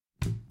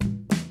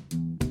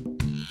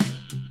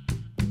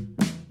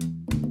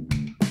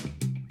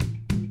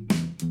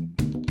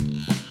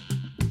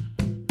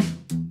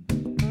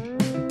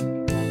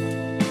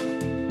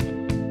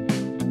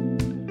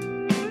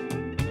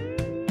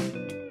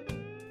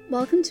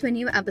Welcome to a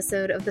new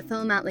episode of the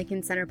Film at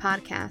Lincoln Center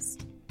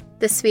podcast.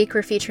 This week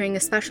we're featuring a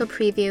special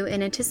preview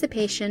in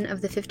anticipation of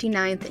the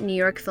 59th New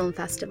York Film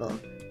Festival,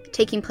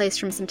 taking place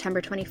from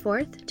September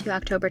 24th to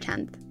October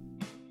 10th.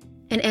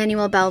 An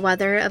annual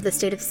bellwether of the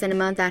state of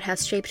cinema that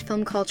has shaped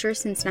film culture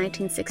since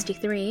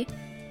 1963,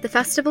 the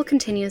festival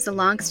continues a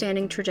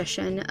long-standing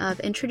tradition of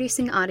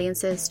introducing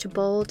audiences to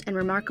bold and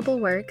remarkable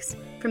works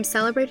from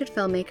celebrated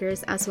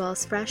filmmakers as well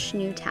as fresh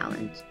new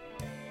talent.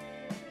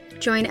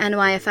 Join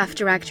NYFF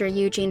Director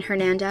Eugene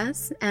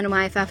Hernandez,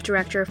 NYFF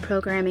Director of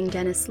Programming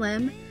Dennis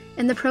Lim,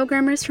 and the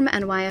programmers from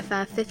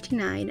NYFF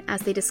 59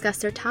 as they discuss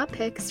their top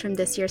picks from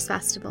this year's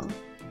festival.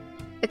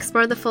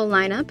 Explore the full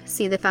lineup,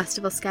 see the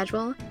festival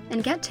schedule,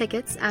 and get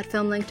tickets at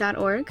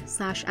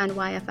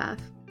filmlink.org/NYFF.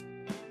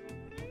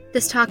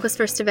 This talk was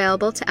first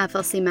available to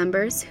FLC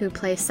members who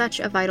play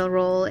such a vital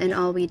role in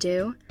all we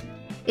do.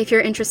 If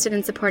you're interested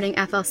in supporting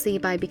FLC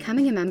by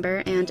becoming a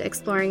member and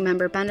exploring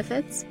member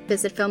benefits,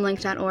 visit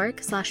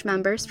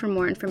filmlink.org/members for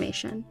more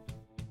information.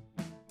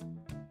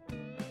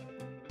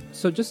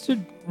 So just to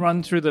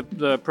run through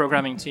the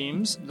programming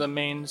teams, the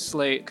main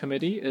slate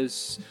committee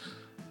is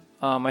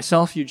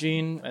myself,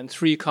 Eugene, and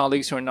three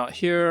colleagues who are not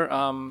here.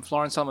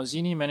 Florence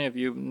Almozini, many of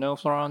you know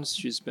Florence.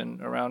 She's been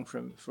around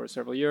for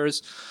several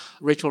years.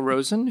 Rachel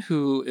Rosen,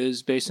 who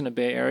is based in the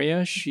Bay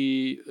Area.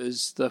 She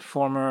is the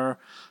former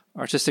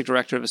artistic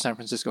director of the San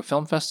Francisco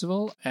Film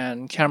Festival,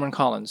 and Cameron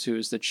Collins, who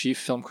is the chief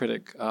film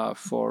critic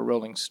for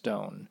Rolling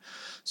Stone.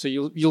 So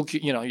you'll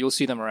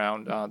see them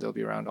around. They'll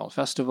be around all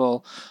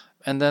festival.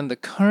 And then the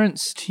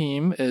current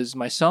team is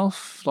myself,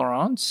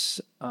 Florence,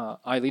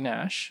 Eiley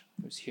Nash,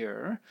 who's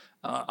here.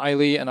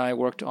 Eiley and I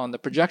worked on the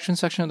projection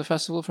section of the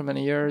festival for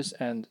many years,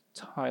 and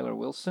Tyler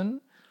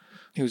Wilson,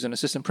 who's an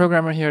assistant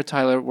programmer here.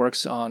 Tyler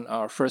works on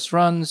our first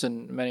runs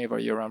and many of our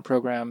year-round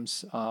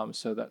programs.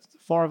 So that's the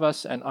four of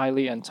us. And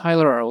Eiley and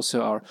Tyler are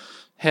also our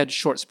head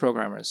shorts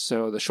programmers.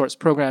 So the shorts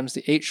programs,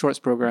 the 8 shorts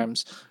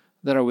programs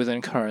that are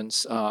within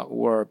Currents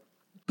were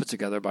put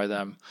together by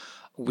them.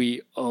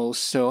 We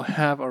also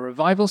have a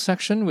revival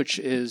section, which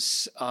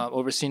is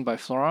overseen by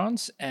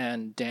Florence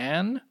and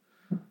Dan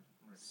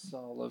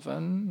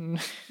Sullivan,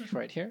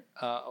 right here,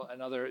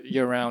 another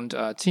year-round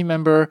team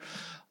member.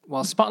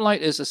 While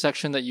Spotlight is a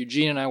section that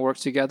Eugene and I work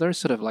together,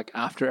 sort of like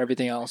after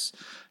everything else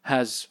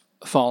has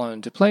fallen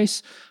into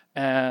place,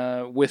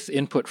 with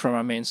input from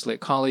our main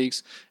slate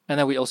colleagues. And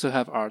then we also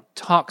have our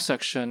talk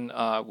section,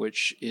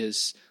 which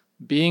is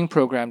being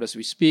programmed as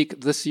we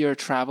speak. This year,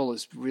 travel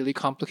is really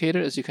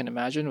complicated, as you can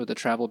imagine, with the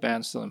travel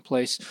ban still in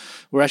place.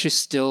 We're actually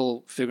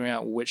still figuring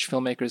out which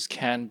filmmakers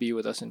can be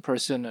with us in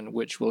person and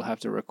which we'll have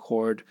to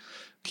record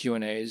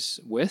Q&As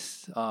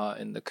with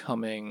in the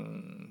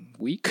coming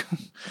week.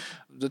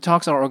 The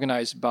talks are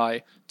organized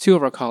by 2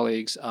 of our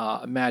colleagues,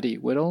 Maddie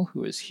Whittle,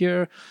 who is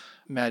here.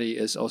 Maddie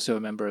is also a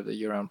member of the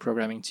year-round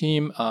programming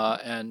team,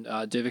 and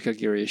Devika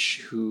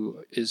Girish,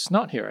 who is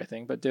not here, I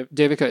think, but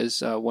Devika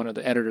is one of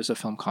the editors of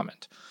Film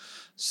Comment.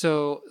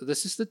 So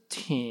this is the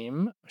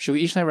team. Should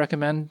we each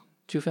recommend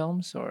 2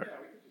 films or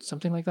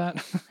something like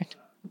that?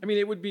 I mean,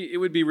 it would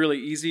be really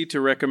easy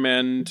to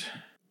recommend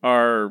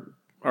our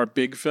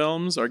big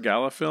films, our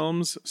gala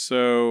films.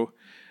 So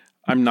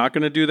I'm not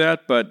going to do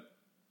that, but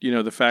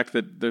the fact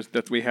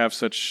that we have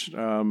such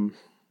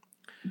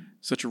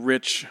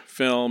rich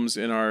films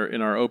in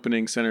our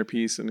opening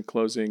centerpiece and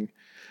closing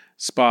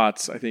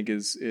spots, I think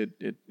is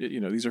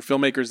these are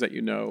filmmakers that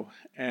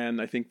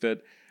and I think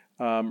that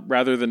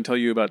rather than tell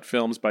you about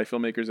films by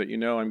filmmakers that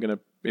I'm going to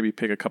maybe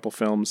pick a couple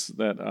films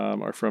that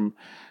are from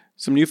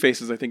some new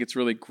faces. I think it's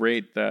really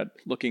great that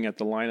looking at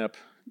the lineup,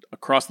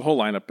 across the whole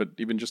lineup, but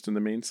even just in the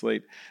main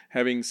slate,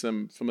 having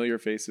some familiar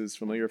faces,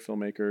 familiar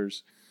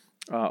filmmakers,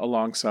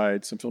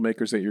 alongside some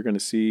filmmakers that you're going to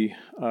see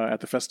at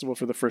the festival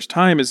for the first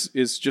time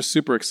is just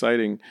super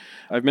exciting.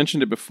 I've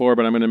mentioned it before,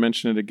 but I'm going to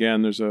mention it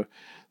again. There's a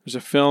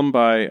film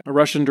by a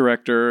Russian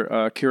director,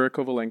 Kira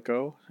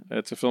Kovalenko.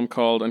 It's a film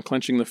called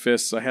Unclenching the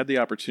Fists. I had the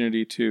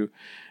opportunity to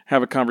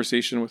have a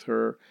conversation with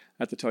her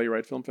at the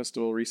Telluride Film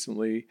Festival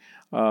recently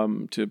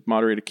to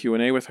moderate a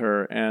Q&A with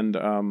her, and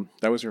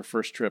that was her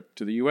first trip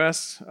to the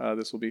U.S.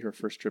 This will be her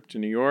first trip to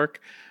New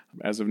York.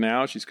 As of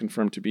now, she's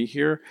confirmed to be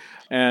here,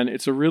 and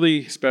it's a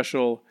really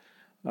special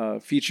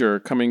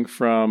feature coming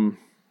from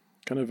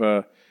kind of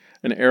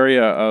an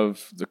area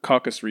of the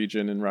Caucasus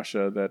region in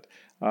Russia that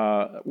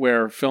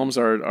where films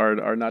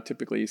are not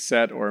typically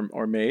set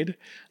or made.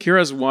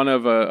 Kira is one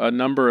of a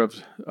number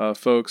of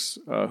folks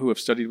who have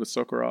studied with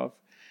Sokurov,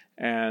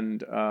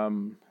 and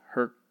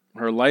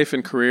her life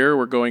and career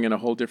were going in a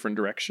whole different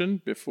direction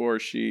before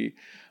she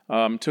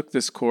took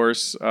this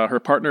course. Her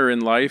partner in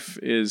life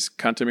is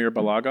Kantemir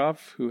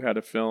Balagov, who had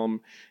a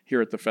film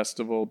here at the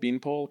festival,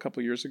 Beanpole, a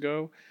couple years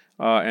ago,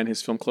 and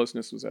his film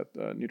Closeness was at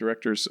New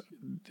Directors.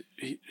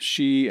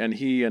 She and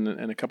he and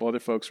a couple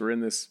other folks were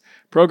in this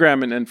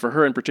program, and for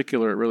her in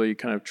particular, it really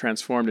kind of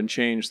transformed and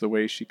changed the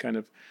way she kind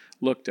of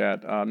looked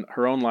at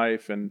her own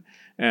life and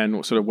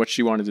sort of what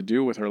she wanted to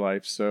do with her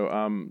life. So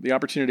the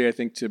opportunity, I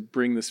think, to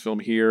bring this film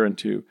here and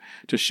to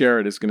share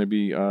it is going to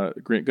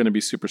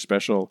be super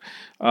special.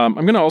 I'm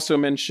going to also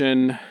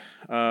mention,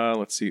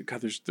 let's see,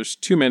 God, there's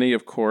too many,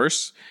 of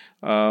course.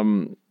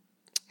 I'm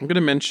going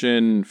to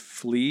mention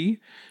Flee,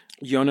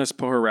 Jonas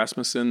Poher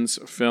Rasmussen's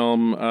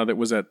film that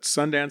was at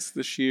Sundance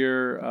this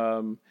year.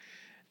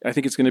 I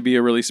think it's going to be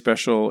a really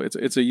special,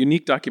 it's a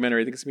unique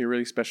documentary. I think it's going to be a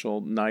really special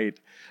night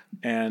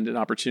and an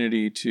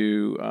opportunity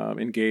to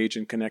engage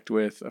and connect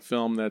with a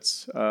film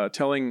that's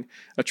telling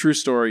a true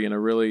story in a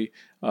really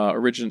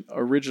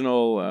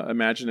original,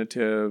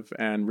 imaginative,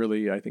 and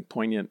really, I think,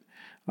 poignant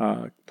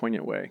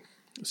way.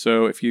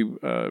 So if you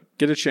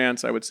get a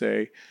chance, I would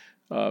say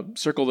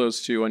circle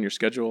those two on your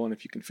schedule, and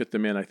if you can fit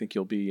them in, I think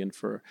you'll be in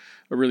for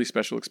a really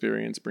special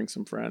experience. Bring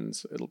some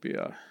friends. It'll be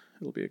a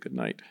good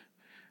night.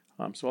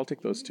 So I'll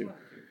take those two.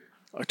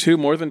 Two,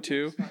 more than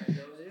two?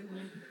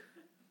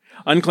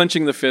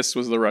 Unclenching the Fist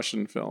was the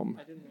Russian film.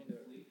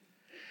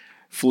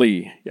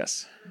 Flee,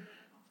 yes.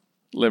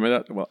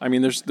 Limit. Well, I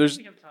mean, there's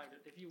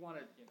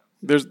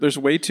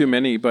way too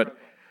many, but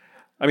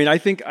I mean, I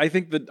think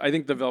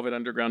the Velvet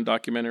Underground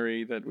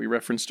documentary that we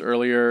referenced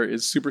earlier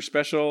is super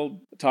special.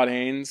 Todd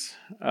Haynes,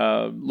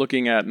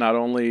 looking at not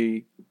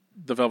only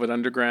the Velvet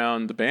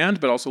Underground, the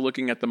band, but also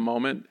looking at the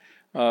moment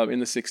in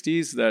the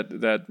 '60s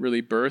that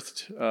really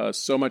birthed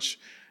so much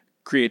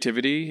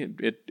creativity.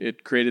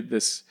 It created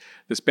this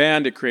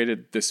band, it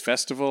created this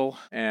festival,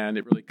 and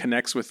it really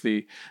connects with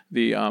the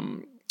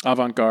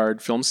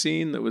avant-garde film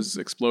scene that was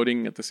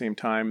exploding at the same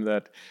time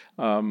that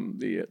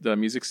the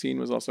music scene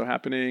was also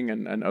happening,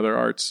 and other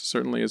arts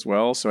certainly as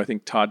well. So I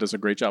think Todd does a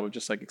great job of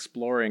just like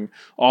exploring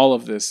all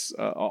of this,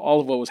 all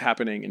of what was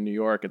happening in New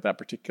York at that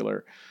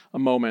particular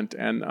moment.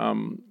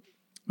 And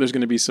there's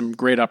going to be some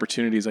great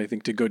opportunities, I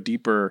think, to go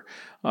deeper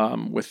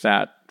with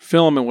that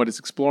film and what it's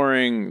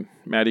exploring.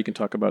 Maddie can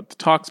talk about the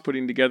talks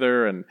putting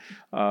together, and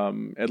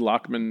Ed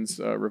Lachman's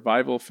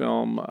revival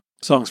film,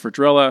 Songs for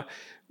Drella,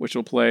 which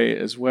will play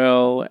as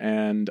well.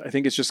 And I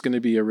think it's just going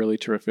to be a really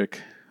terrific,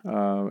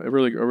 a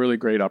really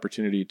great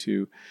opportunity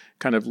to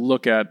kind of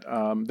look at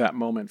that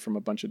moment from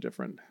a bunch of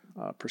different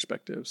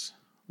perspectives.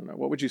 I don't know,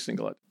 what would you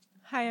single it?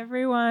 Hi,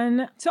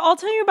 everyone. So I'll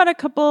tell you about a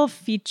couple of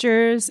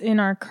features in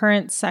our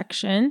current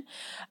section.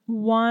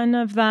 One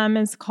of them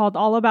is called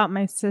All About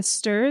My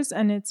Sisters,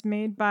 and it's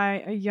made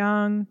by a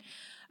young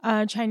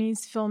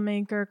Chinese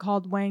filmmaker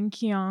called Wang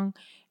Qiang.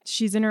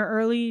 She's in her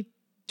early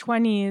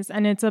 20s,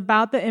 and it's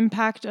about the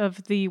impact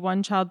of the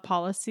one-child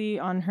policy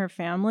on her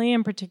family,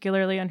 and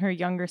particularly on her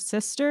younger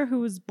sister,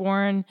 who was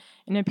born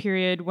in a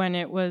period when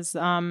it was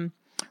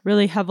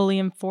really heavily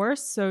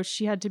enforced. So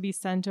she had to be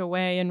sent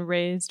away and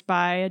raised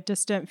by a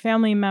distant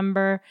family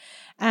member.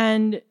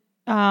 And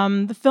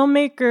the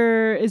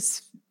filmmaker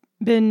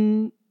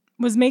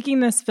was making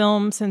this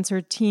film since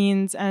her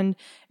teens, and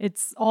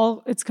it's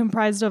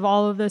comprised of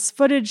all of this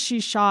footage she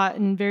shot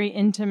in very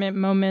intimate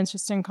moments,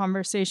 just in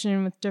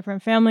conversation with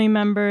different family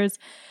members.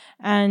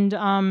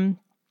 And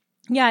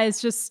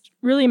it's just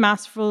really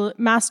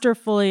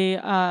masterfully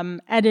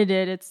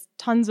edited. It's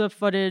tons of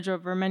footage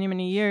over many,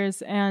 many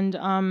years.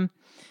 And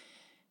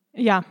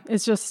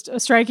it's just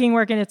a striking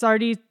work, and it's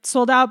already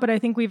sold out, but I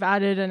think we've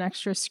added an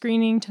extra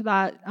screening to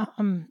that.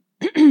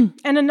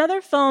 And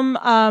another film,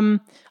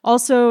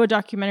 also a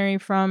documentary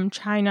from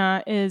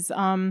China, is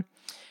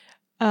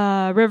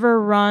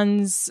River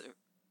Runs,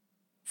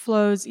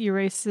 Flows,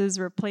 Erases,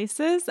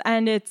 Replaces.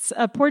 And it's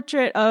a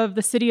portrait of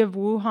the city of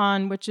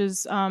Wuhan, which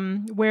is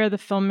where the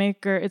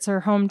filmmaker, it's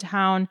her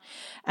hometown,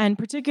 and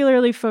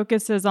particularly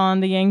focuses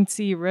on the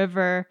Yangtze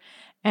River.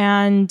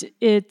 And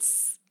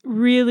it's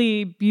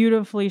really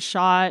beautifully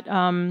shot.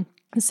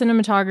 The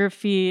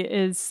cinematography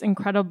is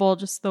incredible,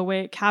 just the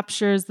way it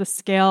captures the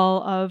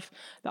scale of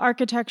the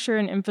architecture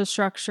and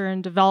infrastructure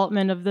and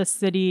development of the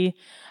city,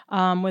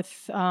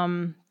 with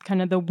kind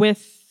of the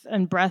width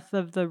and breadth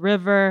of the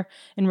river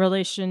in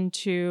relation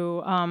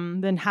to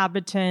the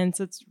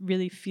inhabitants. It's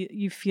really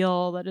you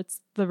feel that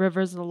it's the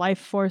river's the life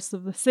force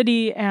of the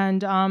city,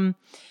 and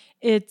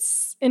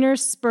it's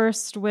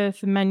interspersed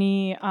with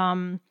many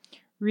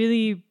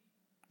really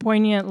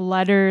poignant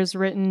letters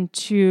written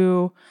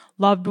to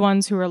loved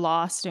ones who were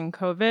lost in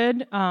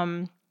COVID.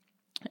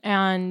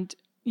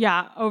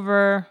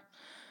 Over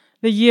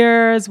the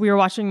years, we were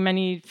watching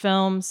many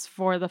films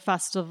for the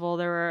festival.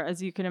 There were,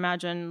 as you can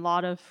imagine, a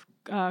lot of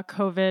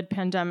COVID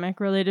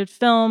pandemic-related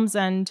films.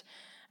 And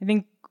I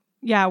think,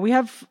 we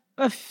have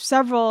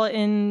several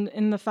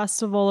in the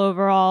festival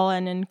overall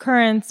and in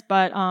Currents.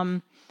 But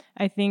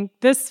I think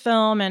this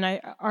film and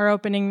our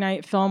opening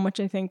night film, which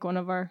I think one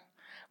of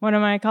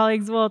my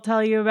colleagues will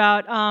tell you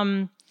about,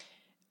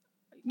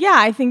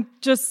 I think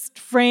just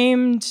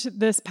framed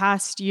this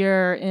past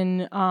year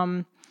in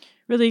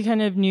really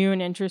kind of new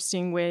and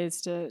interesting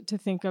ways to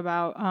think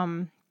about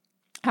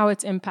how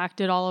it's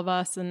impacted all of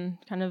us, and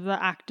kind of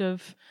the act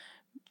of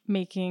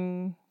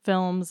making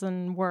films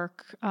and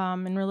work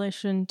in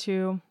relation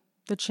to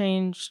the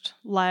changed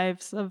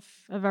lives of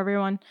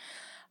everyone.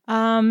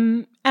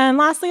 And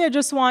lastly, I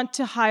just want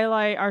to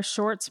highlight our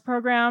shorts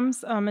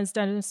programs. As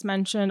Dennis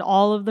mentioned,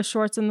 all of the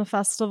shorts in the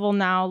festival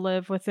now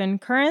live within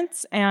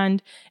Currents,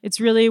 and it's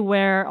really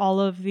where all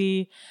of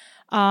the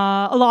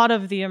a lot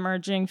of the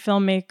emerging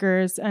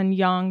filmmakers and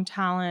young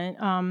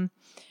talent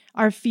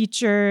are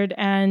featured,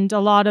 and a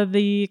lot of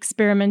the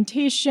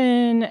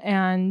experimentation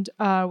and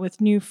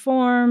with new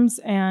forms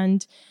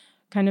and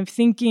kind of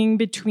thinking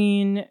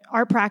between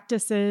art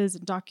practices,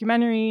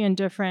 documentary, and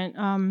different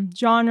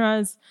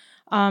genres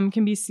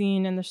can be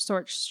seen in the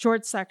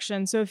short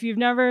section. So if you've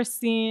never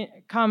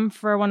come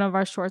for one of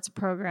our shorts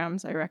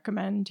programs, I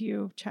recommend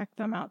you check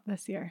them out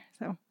this year.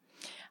 So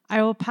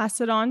I will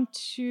pass it on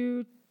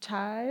to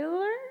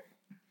Tyler.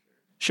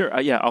 Sure.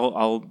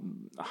 I'll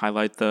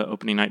highlight the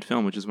opening night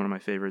film, which is one of my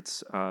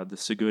favorites, The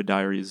Segura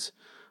Diaries,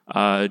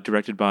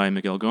 directed by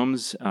Miguel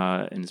Gomes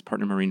and his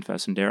partner Maureen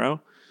Facendero.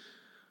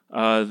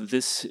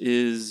 This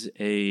is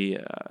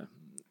a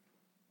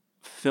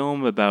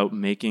film about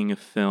making a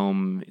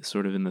film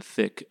sort of in the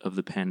thick of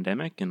the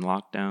pandemic and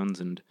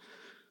lockdowns and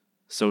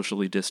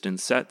socially distant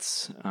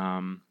sets.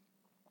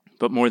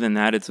 But more than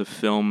that, it's a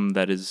film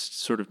that is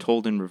sort of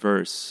told in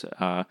reverse.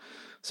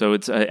 So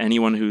it's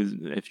anyone who,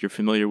 if you're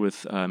familiar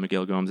with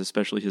Miguel Gomes,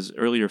 especially his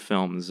earlier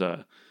films,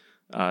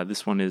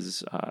 this one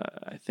is,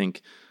 I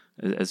think,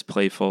 as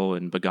playful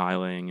and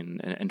beguiling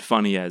and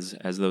funny as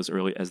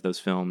those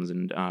films,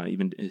 and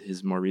even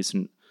his more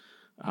recent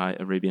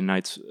Arabian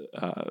Nights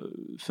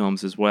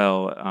films as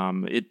well.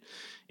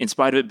 In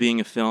spite of it being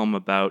a film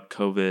about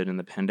COVID and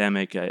the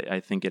pandemic, I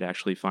think it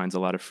actually finds a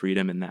lot of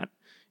freedom in that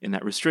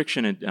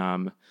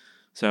restriction.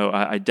 So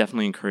I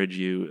definitely encourage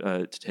you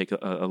to take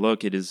a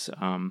look. It is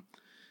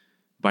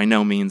by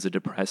no means a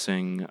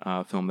depressing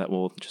film that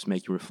will just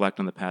make you reflect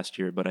on the past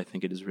year, but I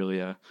think it is really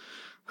a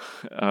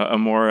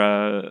more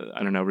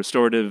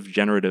restorative,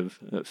 generative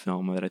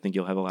film that I think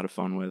you'll have a lot of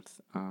fun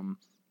with.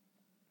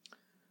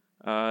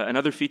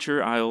 Another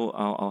feature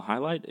I'll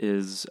highlight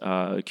is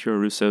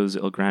Kira Russo's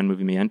Il Gran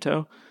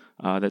Movimiento,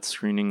 that's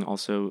screening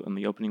also on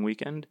the opening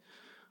weekend.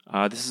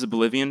 This is a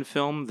Bolivian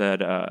film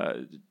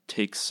that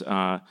takes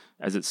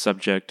as its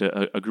subject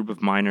a group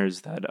of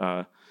miners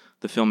that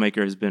the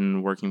filmmaker has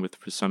been working with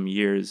for some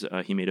years.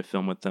 He made a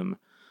film with them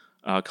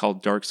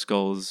called Dark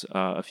Skulls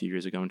a few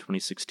years ago in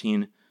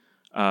 2016.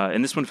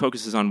 And this one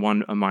focuses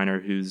on a miner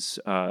who's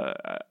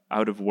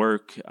out of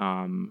work,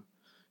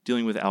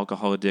 dealing with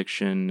alcohol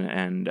addiction,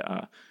 and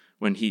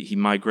when he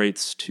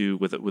migrates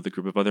with a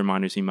group of other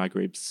miners, he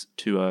migrates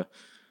to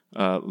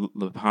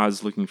La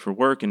Paz looking for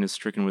work and is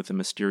stricken with a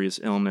mysterious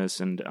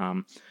illness. And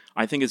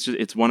I think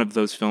it's one of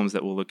those films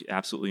that will look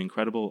absolutely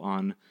incredible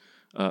on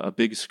a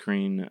big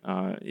screen.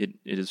 It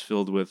is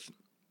filled with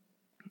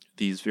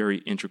these very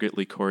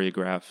intricately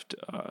choreographed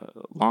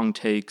long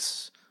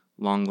takes,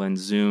 long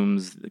lens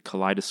zooms, the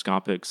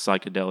kaleidoscopic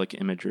psychedelic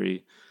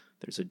imagery.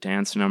 There's a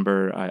dance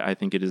number. I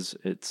think it's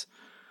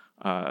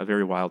a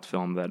very wild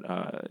film that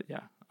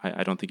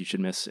I don't think you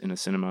should miss in a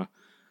cinema.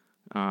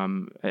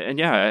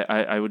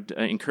 I would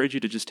encourage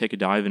you to just take a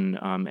dive in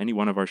any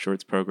one of our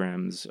shorts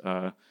programs.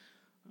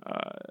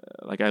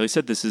 Like I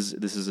said, this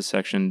is a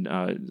section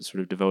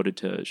sort of devoted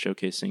to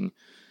showcasing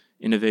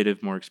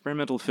innovative, more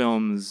experimental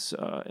films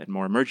and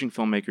more emerging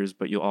filmmakers,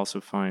 but you'll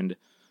also find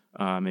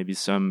maybe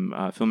some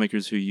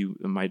filmmakers who you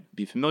might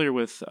be familiar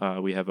with.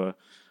 We have a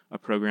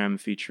program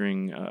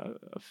featuring a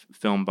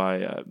film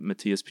by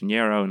Matias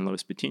Pinheiro and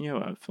Lois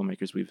Pitino,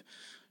 filmmakers we've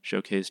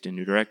showcased in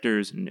New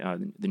Directors and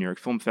the New York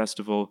Film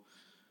Festival.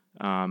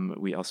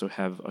 We also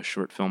have a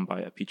short film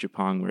by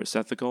Pichapong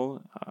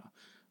Ethical,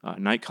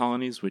 Night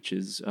Colonies, which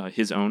is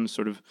his own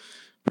sort of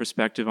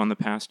perspective on the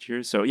past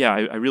year. So yeah,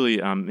 I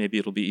really, maybe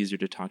it'll be easier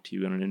to talk to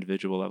you on an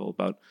individual level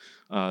about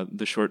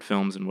the short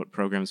films and what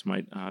programs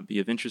might be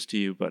of interest to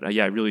you. But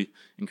I really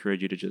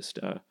encourage you to just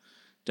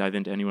dive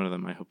into any one of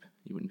them. I hope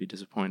you wouldn't be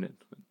disappointed.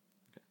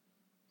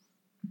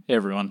 Hey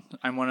everyone,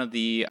 I'm one of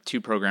the two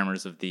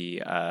programmers of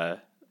the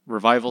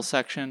Revival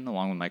section,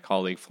 along with my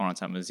colleague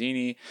Florence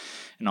Almazzini,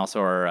 and also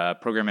our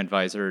program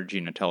advisor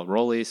Gina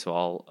Telleroli. So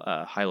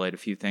I'll highlight a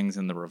few things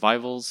in the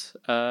Revivals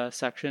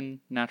section,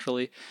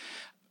 naturally.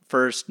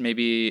 First,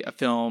 maybe a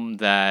film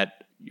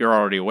that you're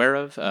already aware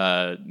of,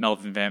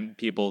 Melvin Van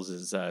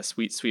Peebles'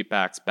 Sweet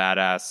Sweetback's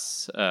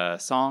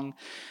Badass song.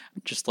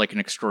 Just like an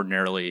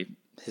extraordinarily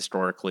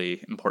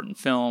historically important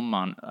film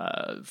on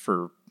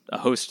for a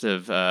host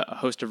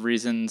of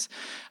reasons,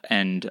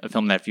 and a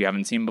film that if you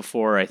haven't seen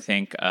before, I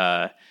think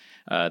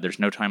there's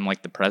no time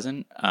like the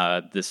present.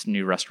 This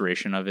new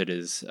restoration of it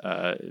is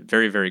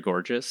very, very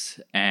gorgeous,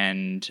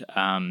 and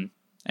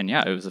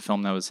yeah, it was a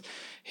film that was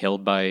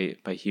hailed by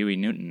Huey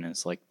Newton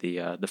as like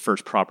the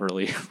first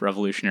properly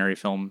revolutionary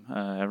film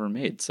ever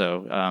made.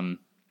 So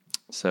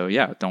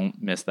yeah,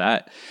 don't miss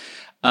that.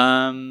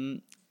 And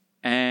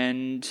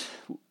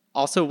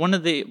also, one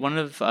of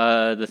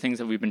the things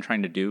that we've been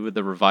trying to do with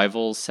the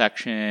Revivals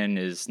section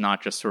is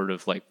not just sort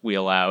of like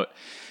wheel out,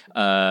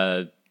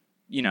 the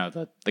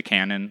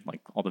canon,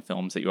 like all the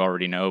films that you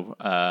already know,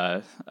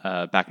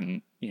 back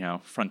in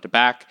front to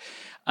back,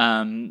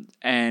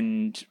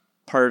 and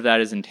part of that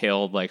has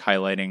entailed like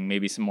highlighting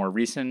maybe some more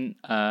recent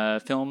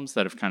films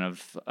that have kind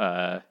of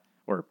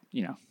or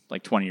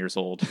like 20 years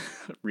old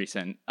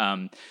recent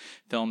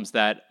films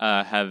that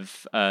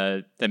have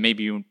that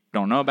maybe you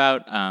don't know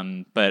about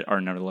but are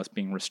nevertheless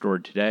being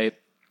restored today.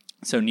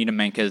 So Nina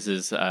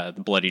Menkes'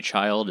 The Bloody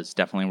Child is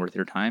definitely worth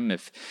your time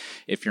if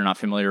you're not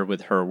familiar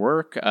with her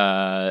work.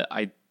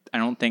 I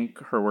don't think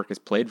her work is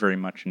played very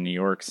much in New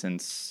York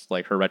since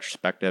like her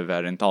retrospective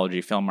at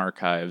Anthology Film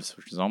Archives,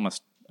 which was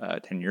almost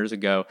 10 years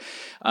ago.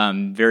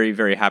 Very,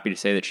 very happy to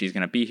say that she's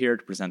going to be here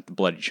to present The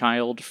Bloody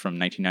Child from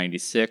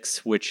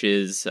 1996, which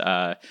is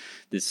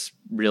this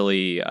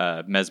really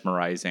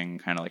mesmerizing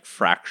kind of like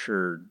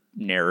fractured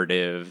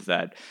narrative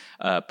that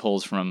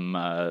pulls from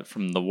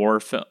the war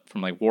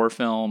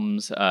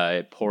films.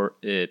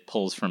 It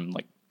pulls from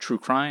like true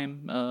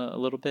crime a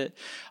little bit,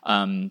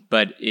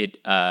 but it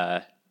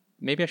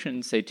maybe I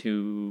shouldn't say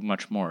too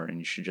much more, and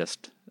you should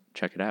just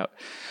check it out.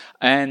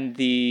 And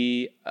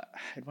I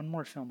had one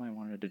more film I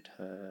wanted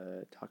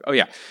to talk. Oh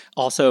yeah,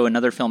 also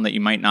another film that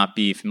you might not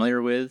be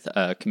familiar with,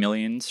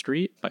 Chameleon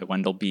Street by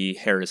Wendell B.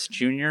 Harris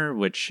Jr.,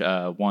 which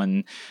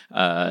won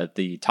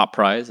the top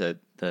prize at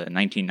the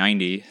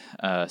 1990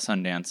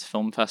 Sundance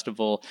Film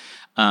Festival.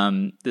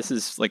 This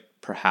is like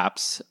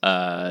perhaps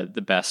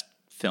the best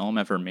film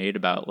ever made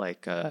about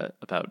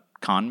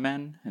con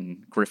men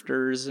and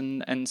grifters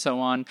and so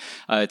on.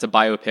 It's a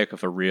biopic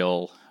of a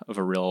real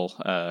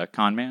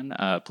con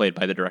man, played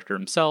by the director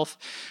himself.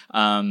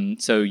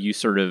 So you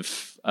sort of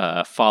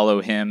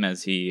follow him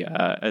as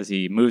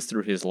he moves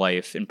through his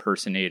life,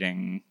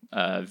 impersonating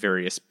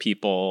various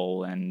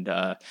people and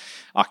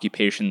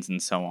occupations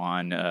and so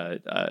on.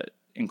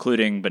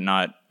 Including but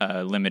not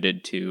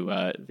limited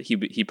to,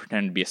 he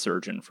pretended to be a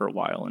surgeon for a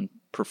while and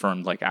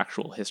performed like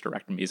actual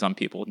hysterectomies on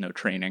people with no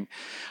training.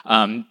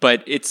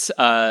 But it's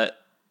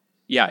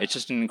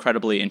just an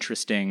incredibly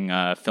interesting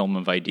film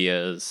of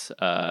ideas.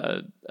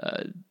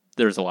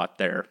 There's a lot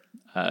there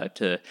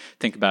to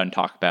think about and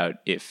talk about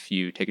if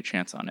you take a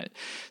chance on it.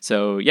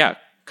 So yeah,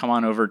 come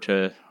on over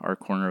to our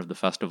corner of the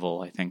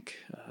festival. I think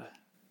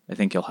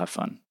you'll have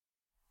fun.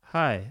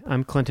 Hi,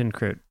 I'm Clinton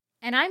Crute.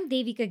 And I'm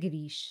Devika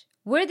Girish.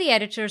 We're the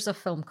editors of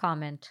Film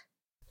Comment.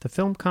 The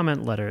Film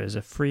Comment Letter is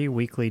a free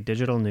weekly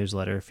digital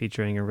newsletter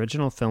featuring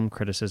original film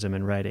criticism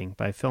and writing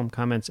by Film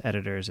Comment's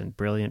editors and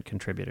brilliant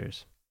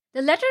contributors.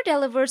 The letter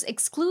delivers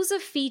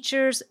exclusive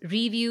features,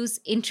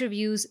 reviews,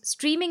 interviews,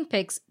 streaming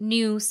picks,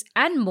 news,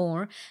 and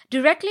more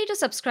directly to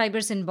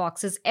subscribers'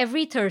 inboxes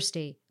every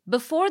Thursday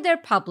before they're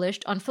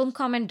published on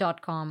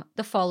filmcomment.com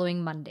the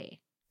following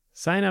Monday.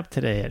 Sign up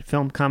today at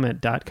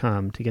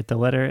filmcomment.com to get the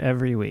letter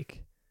every week.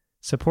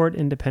 Support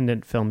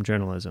independent film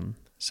journalism.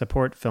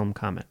 Support Film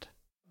Comment.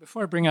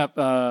 Before I bring up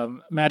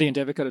Maddie and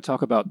Devika to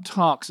talk about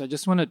talks, I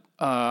just want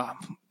to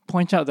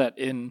point out that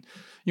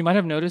you might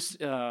have noticed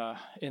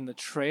in the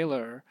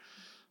trailer,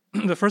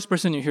 the first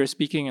person you hear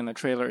speaking in the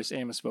trailer is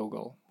Amos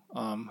Vogel,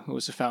 who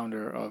was the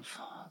founder of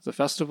the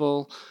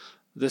festival.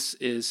 This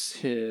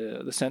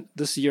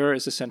year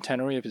is the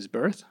centenary of his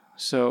birth.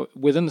 So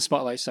within the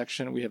Spotlight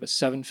section, we have a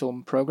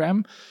 7-film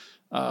program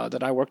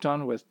that I worked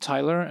on with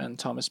Tyler and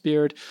Thomas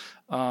Beard.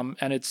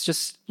 And it's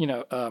just,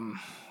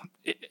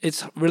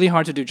 it's really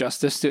hard to do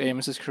justice to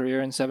Amos's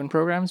career in 7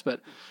 programs,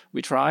 but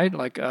we tried.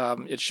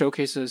 It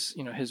showcases,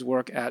 his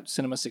work at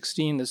Cinema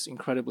 16, this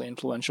incredibly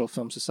influential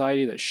film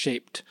society that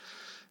shaped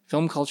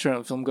film culture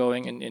and film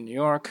going in New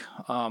York,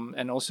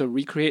 and also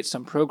recreate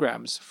some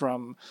programs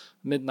from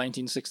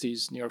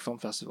mid-1960s New York Film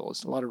Festival.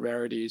 It's a lot of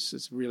rarities.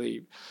 It's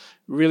really,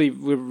 really,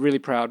 we're really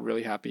proud,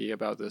 really happy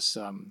about this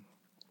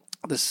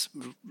this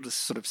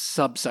sort of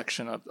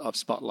subsection of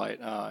Spotlight,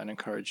 and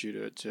encourage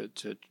you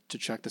to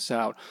check this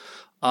out.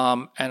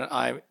 And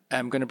I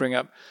am going to bring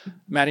up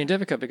Maddie and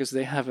Devika because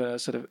they have a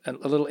sort of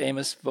a little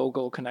Amos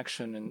Vogel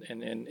connection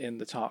in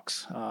the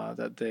talks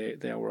that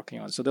they are working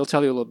on. So they'll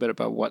tell you a little bit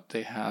about what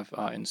they have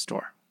in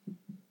store.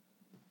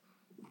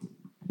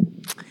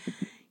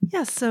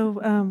 Yeah,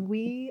 so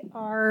we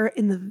are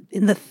in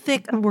the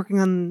thick of working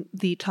on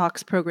the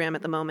talks program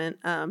at the moment,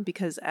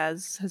 because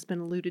as has been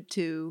alluded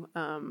to,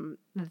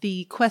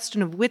 the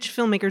question of which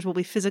filmmakers will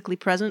be physically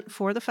present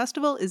for the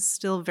festival is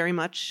still very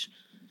much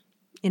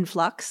in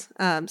flux.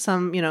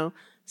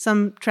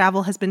 Some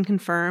travel has been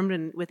confirmed,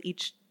 and with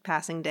each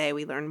passing day,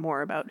 we learn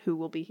more about who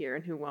will be here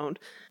and who won't.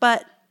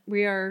 But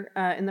we are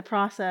in the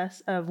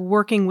process of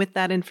working with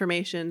that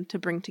information to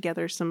bring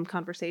together some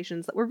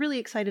conversations that we're really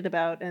excited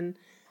about, and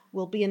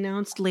will be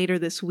announced later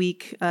this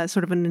week,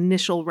 sort of an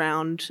initial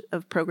round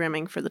of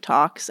programming for the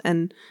talks,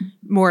 and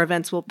more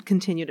events will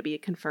continue to be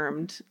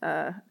confirmed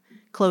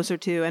closer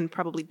to and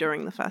probably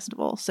during the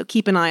festival. So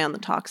keep an eye on the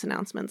talks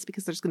announcements,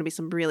 because there's going to be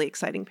some really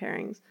exciting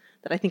pairings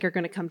that I think are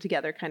going to come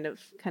together kind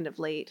of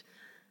late.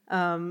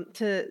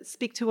 To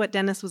speak to what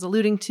Dennis was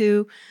alluding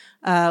to,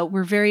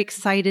 we're very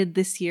excited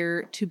this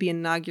year to be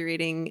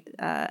inaugurating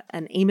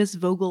an Amos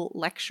Vogel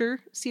lecture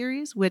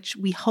series, which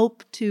we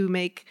hope to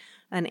make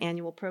an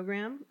annual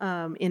program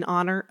in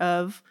honor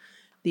of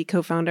the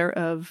co-founder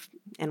of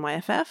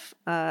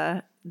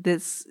NYFF.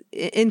 This,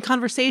 in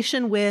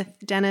conversation with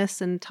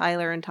Dennis and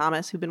Tyler and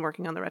Thomas, who've been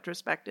working on the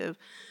retrospective,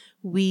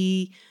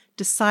 we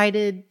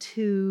decided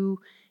to,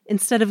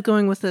 instead of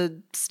going with a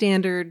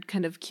standard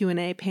kind of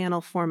Q&A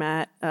panel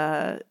format,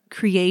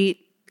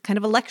 create kind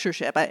of a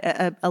lectureship,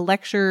 a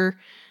lecture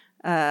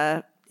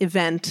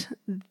event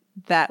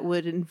that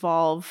would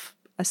involve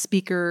a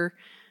speaker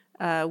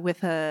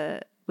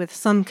with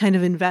some kind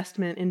of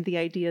investment in the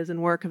ideas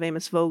and work of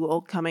Amos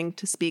Vogel coming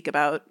to speak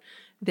about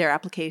their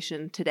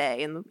application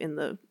today in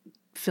the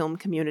film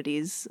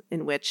communities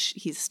in which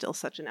he's still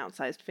such an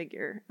outsized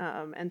figure.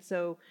 And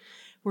so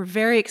we're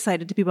very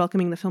excited to be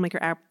welcoming the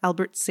filmmaker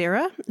Albert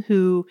Serra,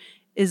 who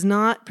is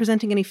not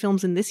presenting any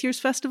films in this year's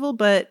festival,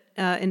 but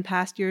in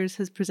past years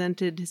has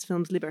presented his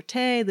films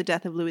Liberté, The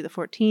Death of Louis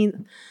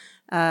XIV,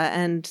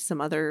 and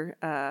some other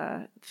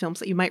films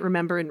that you might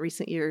remember in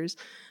recent years.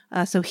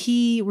 So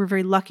we're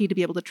very lucky to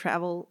be able to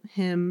travel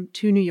him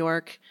to New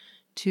York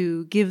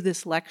to give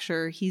this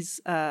lecture.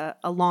 He's a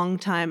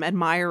longtime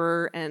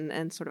admirer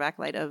and sort of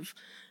acolyte of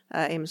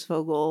Amos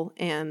Vogel.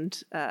 And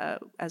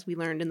as we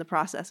learned in the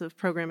process of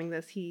programming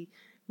this, he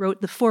wrote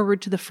the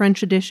foreword to the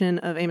French edition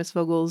of Amos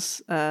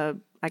Vogel's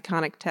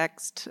iconic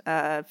text,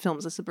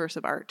 Films a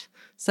Subversive Art.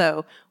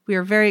 So we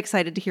are very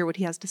excited to hear what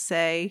he has to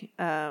say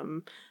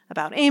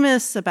about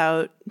Amos,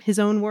 about his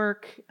own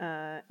work,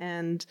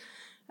 and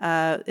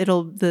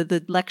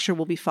the lecture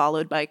will be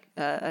followed by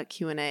a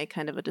Q&A,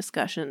 kind of a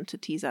discussion to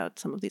tease out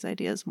some of these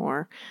ideas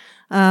more.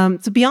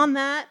 So beyond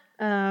that,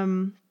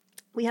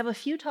 we have a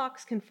few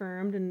talks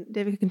confirmed, and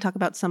David can talk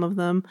about some of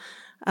them.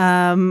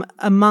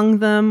 Among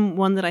them,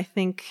 one that I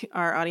think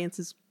our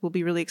audiences will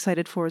be really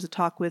excited for is a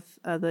talk with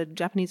the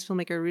Japanese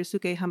filmmaker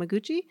Ryusuke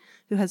Hamaguchi,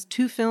 who has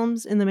 2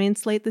 films in the main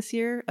slate this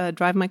year,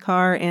 Drive My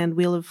Car and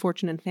Wheel of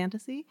Fortune and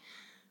Fantasy.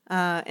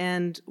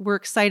 And we're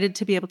excited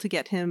to be able to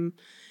get him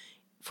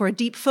for a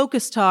deep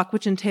focus talk,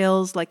 which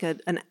entails like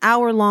an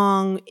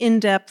hour-long,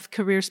 in-depth,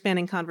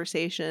 career-spanning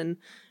conversation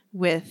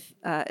with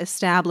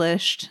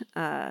established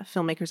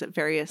filmmakers at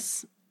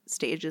various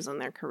stages in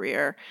their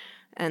career.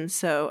 And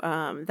so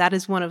that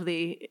is one of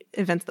the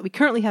events that we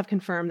currently have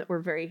confirmed that we're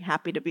very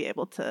happy to be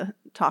able to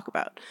talk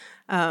about.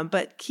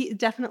 But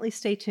definitely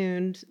stay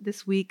tuned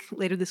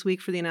later this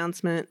week for the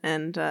announcement,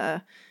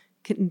 and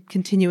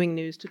continuing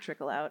news to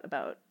trickle out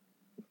about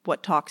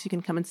what talks you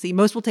can come and see.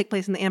 Most will take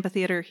place in the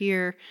amphitheater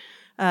here.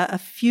 A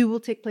few will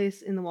take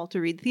place in the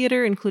Walter Reed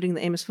Theater, including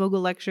the Amos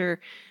Vogel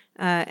lecture.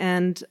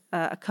 And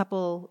a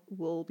couple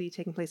will be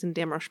taking place in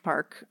Damrosch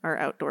Park, our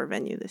outdoor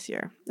venue this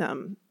year.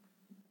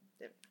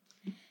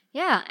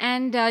 Yeah,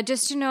 and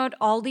just to note,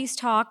 all these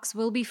talks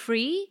will be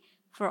free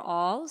for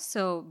all,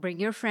 so bring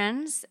your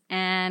friends.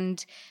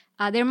 And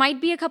there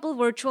might be a couple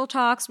virtual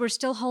talks. We're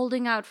still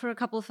holding out for a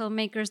couple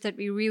filmmakers that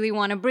we really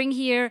want to bring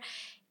here.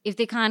 If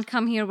they can't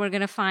come here, we're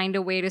going to find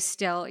a way to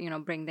still,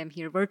 bring them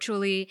here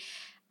virtually.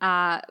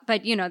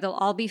 But, they'll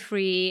all be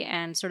free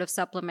and sort of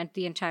supplement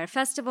the entire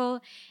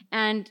festival.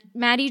 And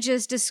Maddie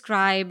just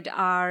described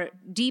our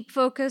deep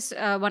focus,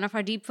 one of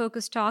our deep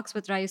focus talks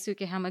with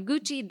Ryusuke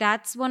Hamaguchi.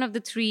 That's one of the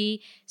 3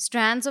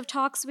 strands of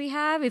talks we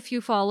have. If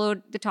you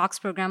followed the talks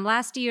program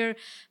last year,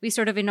 we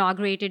sort of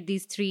inaugurated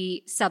these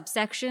 3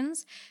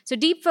 subsections. So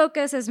deep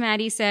focus, as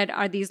Maddie said,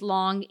 are these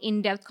long,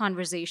 in-depth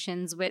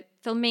conversations with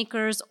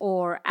filmmakers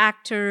or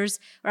actors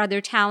or other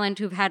talent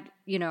who've had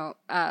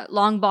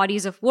long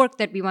bodies of work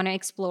that we want to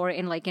explore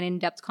in like an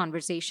in-depth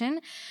conversation.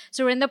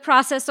 So we're in the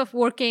process of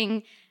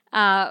working,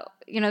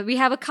 we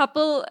have a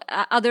couple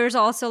others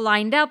also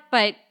lined up,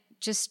 but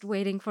just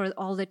waiting for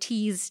all the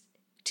T's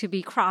to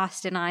be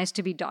crossed and I's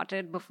to be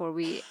dotted before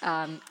we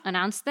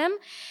announce them.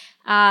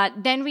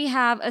 Then we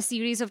have a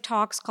series of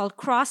talks called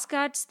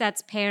Crosscuts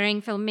that's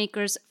pairing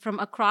filmmakers from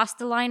across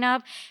the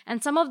lineup.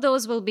 And some of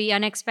those will be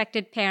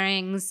unexpected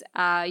pairings.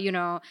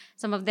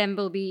 Some of them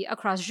will be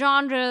across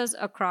genres,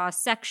 across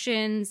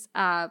sections,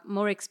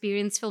 more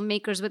experienced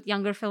filmmakers with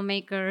younger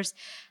filmmakers.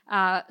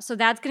 So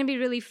that's going to be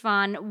really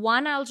fun.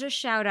 One I'll just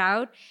shout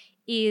out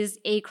is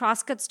a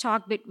Crosscuts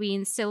talk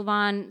between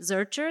Silvan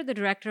Zurcher, the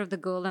director of The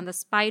Girl and the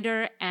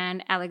Spider,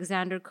 and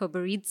Alexander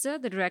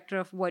Koberidze, the director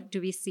of What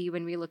Do We See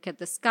When We Look at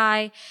the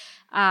Sky,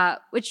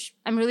 which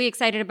I'm really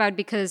excited about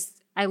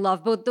because I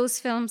love both those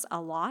films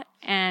a lot.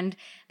 And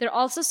they're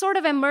also sort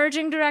of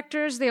emerging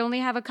directors. They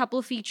only have a couple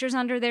of features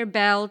under their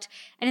belt.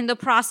 And in the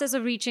process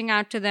of reaching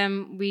out to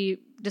them, we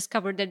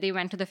discovered that they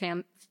went to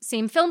the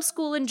same film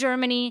school in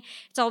Germany.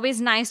 It's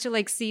always nice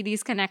to see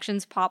these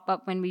connections pop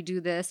up when we do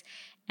this.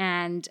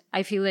 And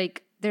I feel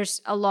like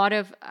there's a lot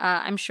of,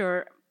 I'm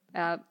sure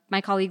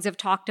my colleagues have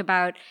talked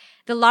about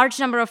the large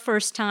number of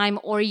first-time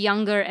or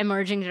younger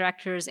emerging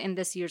directors in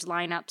this year's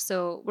lineup.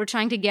 So we're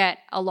trying to get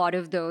a lot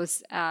of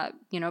those,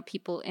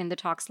 people in the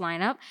talks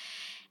lineup.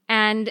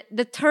 And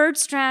the third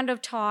strand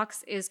of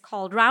talks is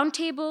called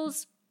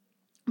Roundtables.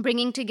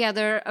 bringing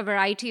together a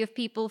variety of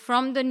people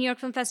from the New York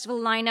Film Festival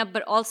lineup,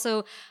 but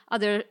also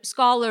other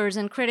scholars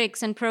and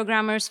critics and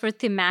programmers for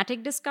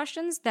thematic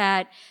discussions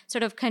that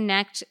sort of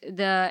connect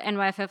the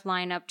NYFF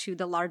lineup to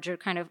the larger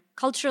kind of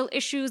cultural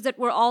issues that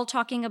we're all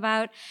talking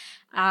about.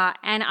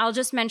 And I'll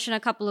just mention a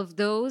couple of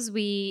those.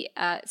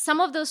 Some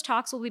of those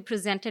talks will be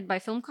presented by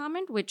Film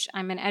Comment, which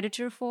I'm an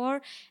editor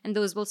for, and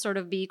those will sort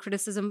of be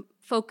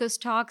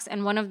criticism-focused talks.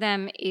 And one of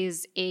them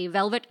is a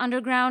Velvet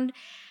Underground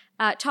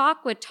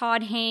talk with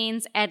Todd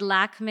Haynes, Ed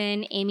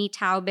Lackman, Amy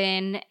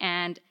Taubin,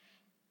 and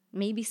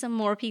maybe some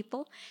more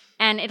people.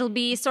 And it'll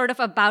be sort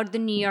of about the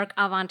New York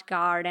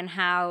avant-garde and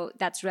how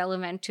that's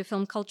relevant to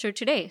film culture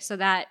today. So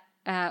that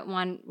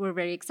one we're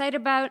very excited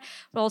about.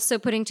 We're also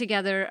putting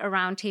together a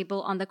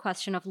roundtable on the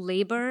question of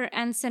labor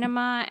and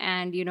cinema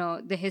and,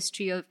 the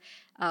history of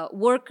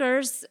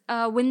workers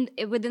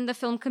within the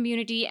film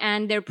community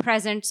and their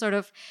present sort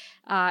of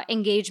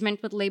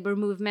engagement with labor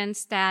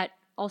movements that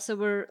also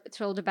we're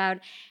thrilled about.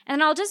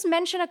 And I'll just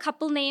mention a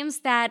couple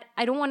names that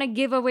I don't want to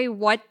give away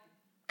what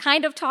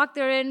kind of talk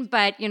they're in,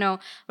 but,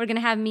 we're going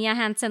to have Mia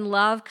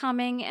Hansen-Love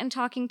coming and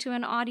talking to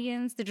an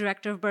audience, the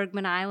director of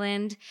Bergman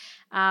Island.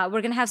 We're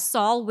going to have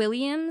Saul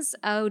Williams,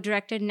 who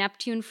directed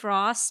Neptune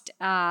Frost,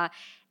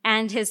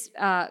 and his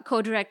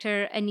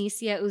co-director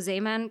Anicia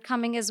Uzeyman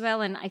coming as well.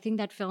 And I think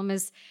that film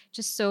is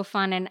just so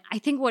fun. And I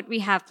think what we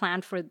have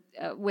planned for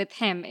with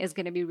him is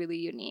going to be really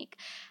unique.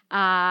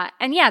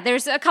 And yeah,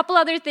 there's a couple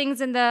other things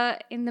in the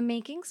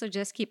making, so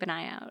just keep an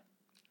eye out.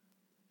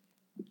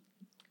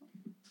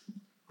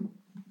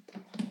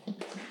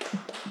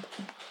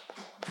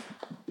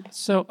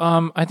 So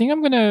I think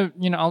I'm gonna,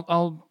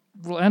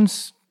 we'll end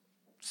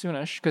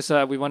soonish because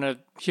we want to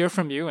hear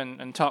from you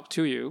and talk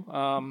to you.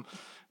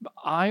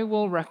 I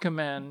will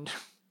recommend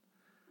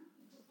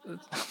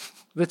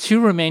the two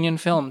Romanian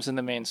films in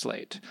the main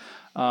slate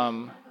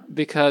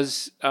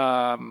because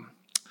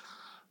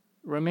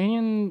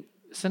Romanian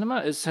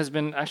cinema has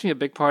been actually a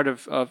big part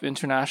of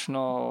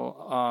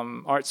international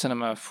art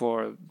cinema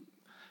for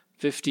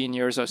 15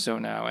 years or so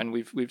now, and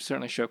we've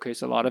certainly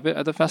showcased a lot of it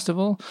at the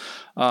festival.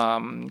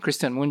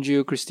 Cristian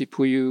Mungiu, Cristi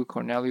Puiu,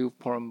 Corneliu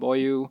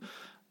Porumboiu.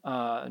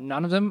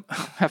 None of them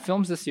have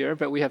films this year,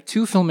 but we have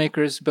two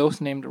filmmakers,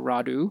 both named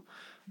Radu,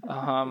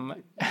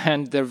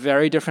 and they're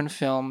very different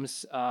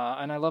films,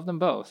 and I love them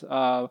both.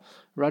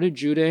 Radu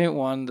Jude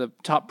won the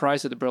top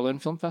prize at the Berlin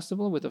Film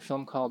Festival with a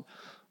film called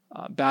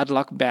Bad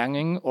Luck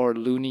Banging or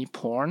Loony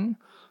Porn,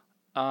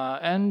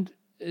 and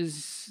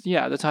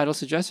the title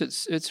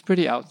suggests it's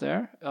pretty out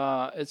there.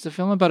 It's a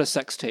film about a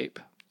sex tape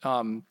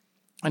and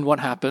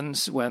what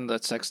happens when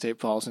that sex tape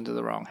falls into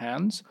the wrong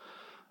hands.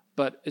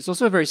 But it's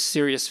also a very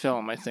serious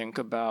film, I think,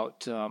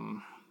 about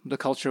the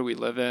culture we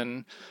live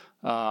in,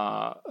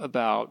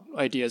 about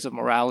ideas of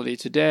morality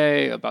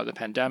today, about the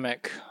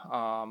pandemic,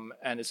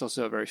 and it's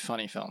also a very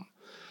funny film.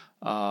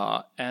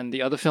 And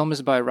the other film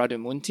is by Radu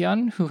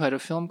Muntean, who had a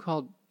film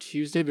called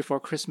Tuesday Before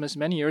Christmas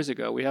many years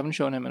ago. We haven't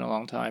shown him in a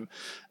long time,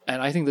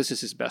 and I think this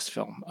is his best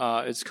film.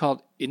 It's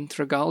called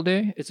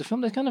Intragalde. It's a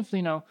film that kind of,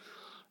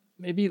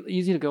 maybe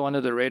easy to go under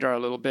the radar a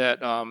little bit.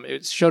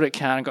 It showed at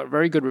Cannes, got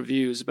very good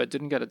reviews, but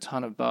didn't get a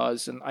ton of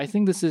buzz. And I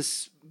think this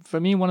is, for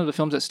me, one of the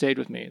films that stayed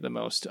with me the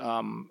most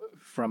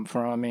from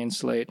our main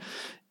slate.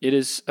 It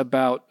is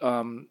about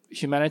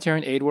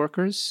humanitarian aid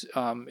workers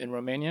in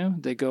Romania.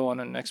 They go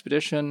on an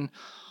expedition,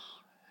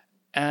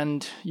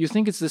 and you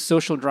think it's this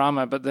social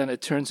drama, but then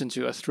it turns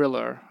into a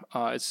thriller.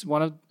 It's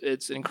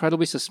an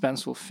incredibly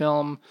suspenseful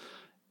film,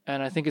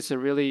 and I think it's a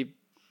really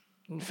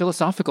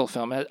philosophical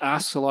film. It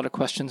asks a lot of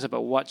questions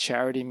about what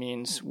charity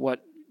means,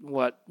 what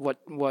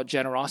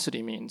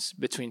generosity means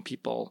between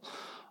people,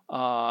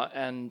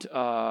 and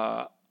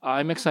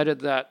I'm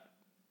excited that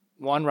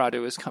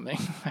Radu is coming.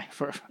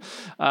 For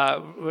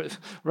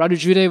Radu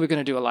Jude, we're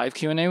going to do a live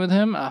Q&A with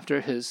him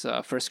after his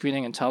first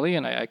screening in Tully,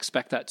 and I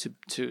expect that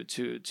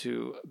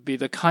to be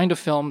the kind of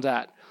film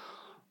that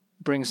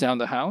brings down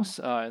the house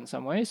in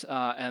some ways.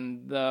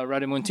 And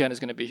Radu Muntean is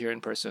going to be here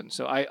in person.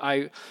 So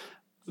I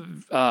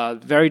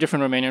very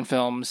different Romanian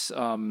films.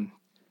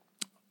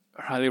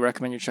 Highly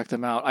recommend you check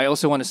them out. I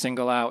also want to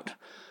single out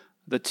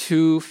the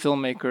two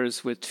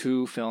filmmakers with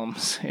two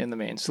films in the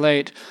main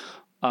slate.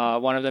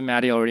 One of them,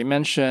 Maddie already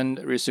mentioned,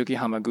 Ryusuke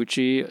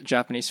Hamaguchi,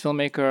 Japanese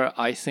filmmaker.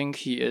 I think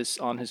he is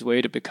on his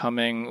way to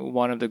becoming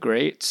one of the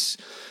greats.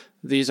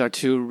 These are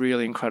two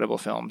really incredible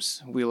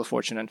films, Wheel of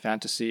Fortune and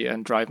Fantasy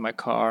and Drive My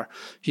Car.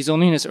 He's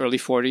only in his early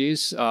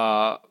 40s.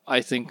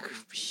 I think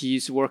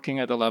he's working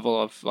at the level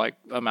of like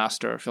a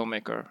master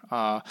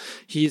filmmaker.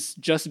 He's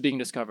just being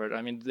discovered.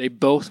 I mean, they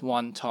both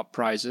won top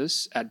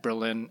prizes at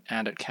Berlin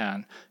and at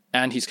Cannes.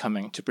 And he's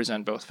coming to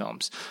present both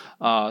films.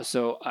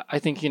 So I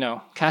think,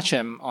 catch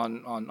him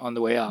on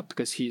the way up,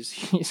 because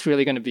he's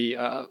really going to be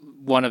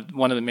one of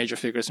the major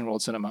figures in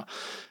world cinema.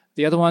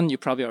 The other one you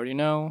probably already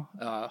know,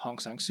 Hong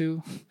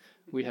Sang-soo.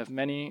 We have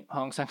many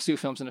Hong Sang-soo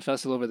films in the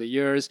festival over the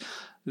years.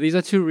 These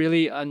are two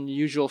really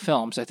unusual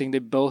films. I think they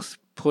both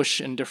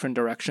push in different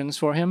directions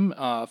for him.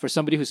 For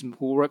somebody who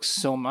works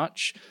so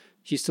much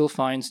he still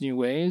finds new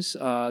ways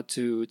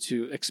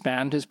to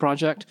expand his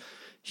project.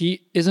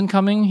 He isn't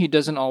coming. He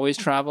doesn't always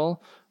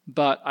travel.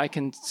 But I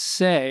can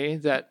say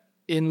that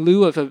in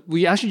lieu of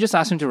we actually just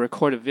asked him to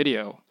record a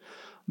video,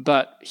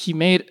 but he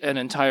made an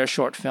entire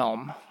short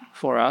film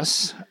for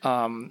us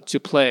to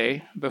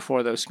play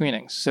before those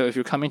screenings. So if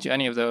you're coming to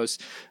any of those,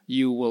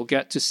 you will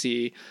get to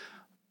see.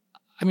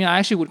 I mean, I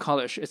actually would call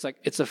it,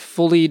 it's a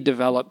fully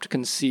developed,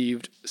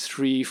 conceived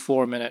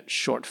 3-4 minute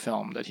short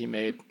film that he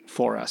made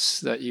for us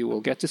that you will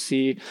get to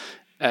see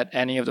at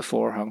any of the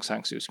 4 Hong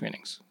Sang-soo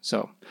screenings.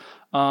 So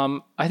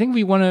I think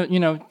we want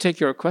to, take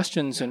your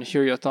questions and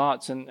hear your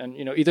thoughts and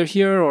either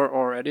here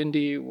or at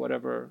Indie,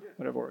 whatever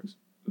works.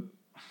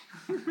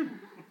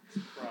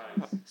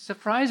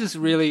 Surprise is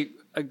really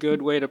a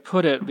good way to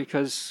put it,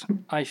 because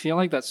I feel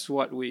like that's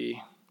what we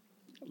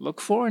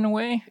look for in a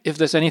way. If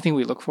there's anything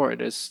we look for,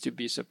 it is to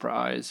be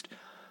surprised.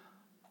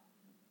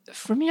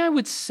 For me, I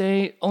would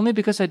say, only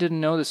because I didn't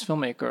know this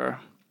filmmaker,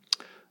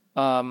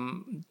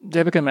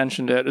 Devika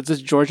mentioned it. It's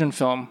this Georgian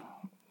film,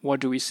 What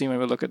Do We See When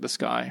We Look at the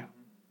Sky?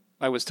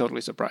 I was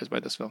totally surprised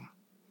by this film.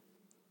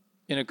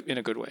 In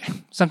a good way.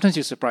 Sometimes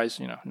you're surprised,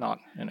 not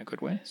in a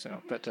good way.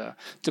 So, but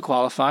to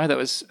qualify, that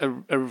was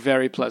a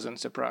very pleasant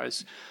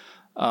surprise.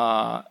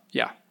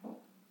 Yeah.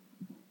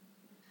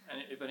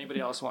 And if anybody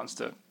else wants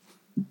to,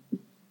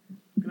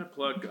 I'm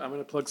going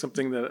to plug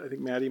something that I think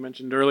Maddie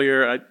mentioned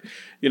earlier.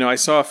 I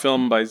saw a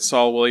film by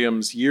Saul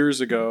Williams years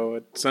ago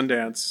at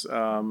Sundance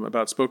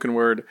about spoken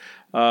word,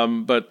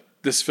 but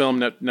this film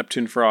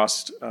Neptune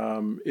Frost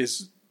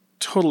is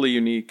totally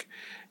unique.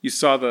 You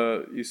saw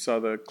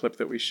the clip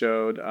that we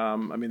showed.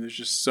 There's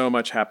just so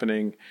much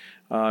happening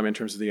in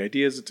terms of the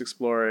ideas it's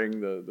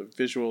exploring, the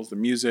visuals, the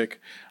music.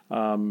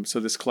 So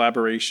this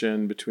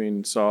collaboration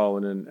between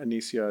Saul and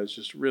Anicia is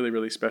just really,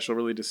 really special,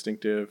 really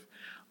distinctive.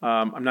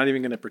 I'm not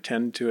even going to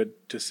pretend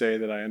to say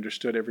that I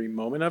understood every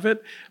moment of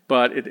it,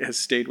 but it has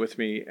stayed with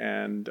me,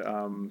 and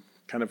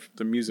kind of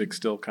the music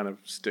still kind of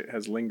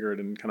has lingered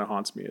and kind of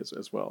haunts me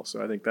as well.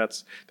 So I think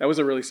that was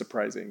a really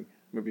surprising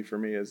movie for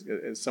me as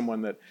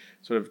someone that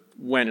sort of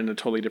went in a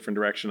totally different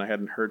direction. I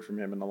hadn't heard from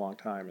him in a long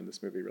time, and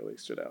this movie really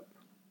stood out.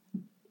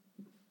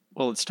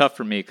 Well, it's tough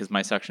for me because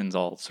my section's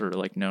all sort of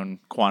like known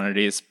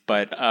quantities,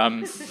 but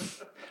I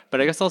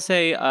guess I'll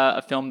say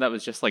a film that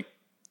was just like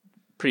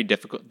pretty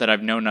difficult, that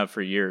I've known of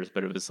for years,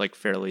 but it was like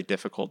fairly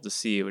difficult to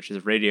see, which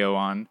is Radio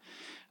On,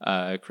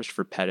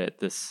 Christopher Pettit,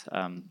 this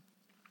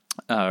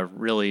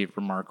really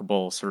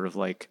remarkable sort of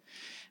like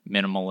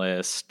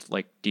minimalist,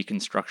 like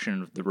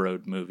deconstruction of the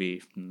road movie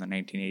from the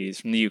 1980s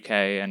from the UK,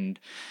 and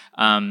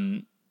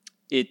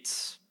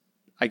its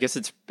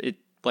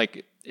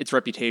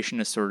reputation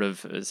is sort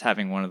of as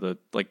having one of the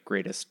like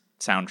greatest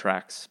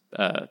soundtracks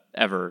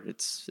ever.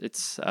 It's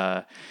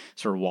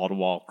sort of wall to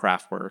wall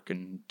Kraftwerk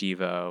and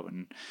Devo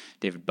and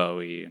David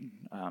Bowie,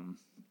 and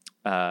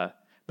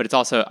but it's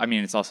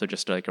also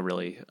just like a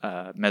really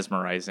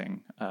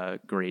mesmerizing,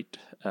 great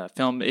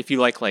film. If you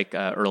like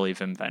early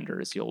Wim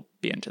Wenders, you'll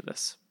be into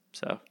this.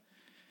 So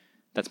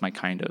that's what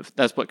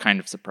kind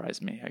of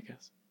surprised me, I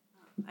guess.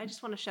 I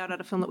just want to shout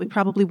out a film that we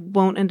probably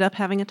won't end up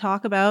having a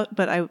talk about,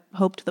 but I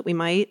hoped that we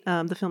might.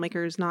 The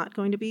filmmaker is not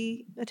going to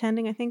be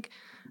attending, I think.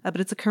 But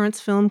it's a Currents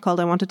film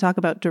called I Want to Talk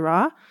About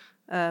Dura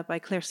by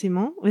Claire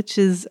Simon, which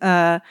is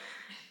a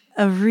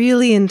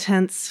really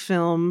intense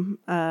film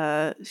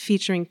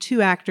featuring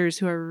 2 actors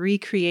who are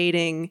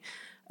recreating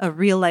a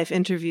real-life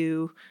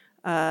interview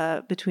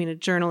between a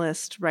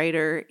journalist,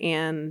 writer,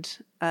 and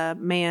a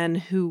man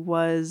who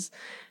was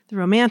the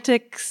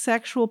romantic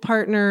sexual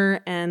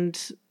partner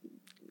and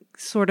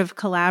sort of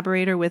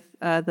collaborator with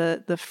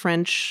the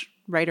French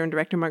writer and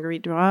director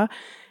Marguerite Duras.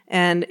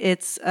 And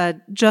it's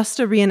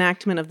just a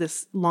reenactment of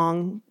this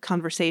long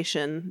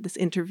conversation, this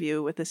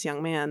interview with this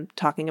young man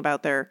talking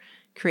about their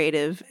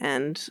creative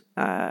and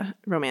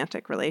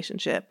romantic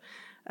relationship,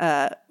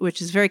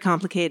 which is very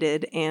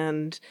complicated.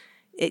 And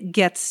it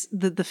gets,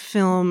 the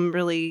film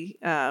really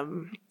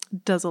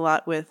does a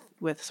lot with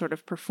sort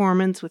of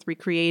performance, with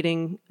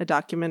recreating a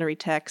documentary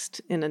text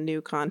in a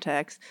new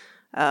context.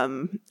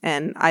 And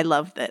I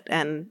loved it.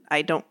 And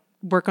I don't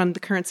work on the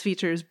Currents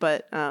features,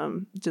 but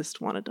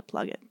just wanted to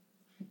plug it.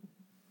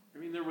 I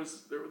mean, there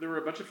were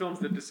a bunch of films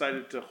that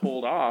decided to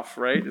hold off,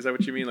 right? Is that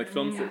what you mean? Like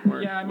films that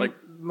weren't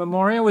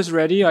Memoria was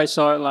ready. I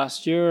saw it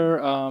last year.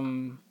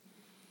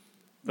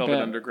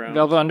 Velvet Underground.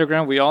 Velvet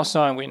Underground. We all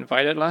saw and we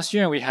invited last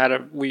year, and we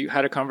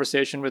had a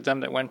conversation with them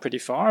that went pretty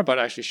far about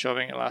actually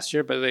showing it last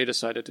year, but they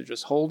decided to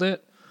just hold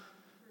it.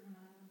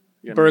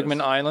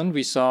 Bergman Island,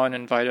 we saw and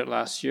invited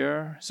last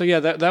year. So yeah,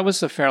 that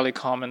was a fairly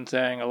common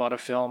thing. A lot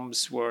of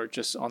films were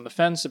just on the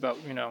fence about,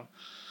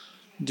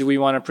 do we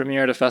want to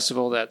premiere at a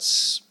festival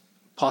that's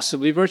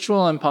possibly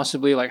virtual and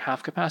possibly like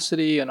half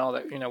capacity and all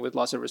that, with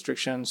lots of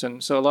restrictions.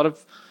 And so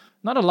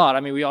not a lot. I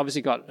mean, we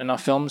obviously got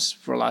enough films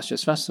for last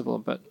year's festival,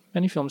 but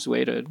many films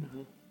waited.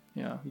 Mm-hmm.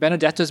 Yeah,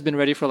 Benedetta's been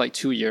ready for like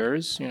 2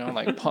 years.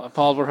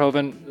 Paul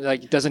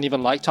Verhoeven doesn't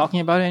even like talking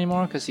about it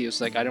anymore because he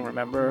was like, I don't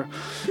remember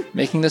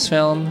making this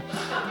film.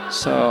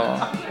 So, all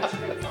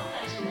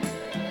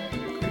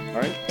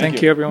right,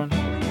 thank you everyone.